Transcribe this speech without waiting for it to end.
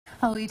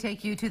Oh, we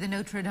take you to the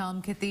Notre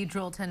Dame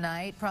Cathedral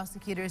tonight.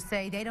 Prosecutors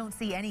say they don't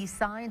see any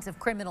signs of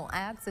criminal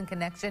acts in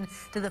connection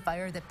to the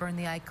fire that burned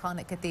the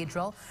iconic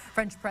cathedral.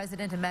 French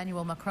President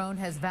Emmanuel Macron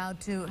has vowed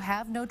to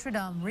have Notre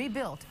Dame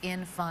rebuilt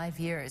in 5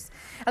 years.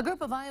 A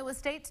group of Iowa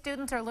State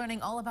students are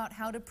learning all about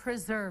how to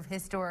preserve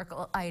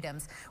historical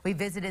items. We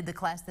visited the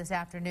class this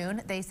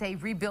afternoon. They say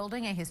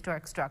rebuilding a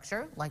historic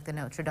structure, like the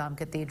Notre Dame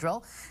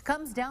Cathedral,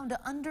 comes down to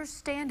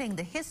understanding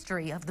the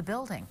history of the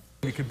building.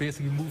 We could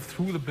basically move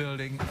through the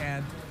building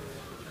and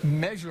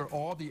measure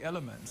all the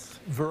elements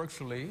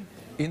virtually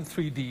in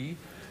 3D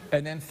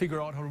and then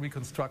figure out how to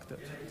reconstruct it.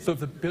 So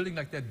if a building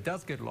like that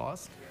does get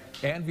lost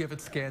and we have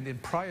it scanned in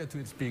prior to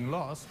its being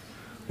lost,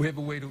 we have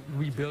a way to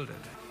rebuild it.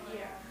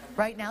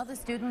 Right now, the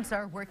students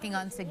are working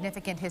on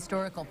significant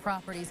historical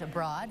properties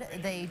abroad.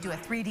 They do a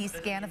 3D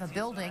scan of a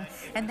building,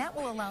 and that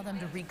will allow them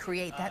to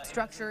recreate that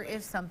structure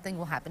if something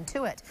will happen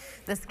to it.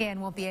 The scan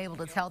won't be able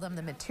to tell them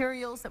the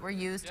materials that were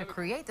used to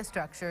create the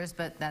structures,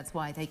 but that's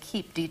why they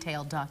keep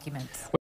detailed documents.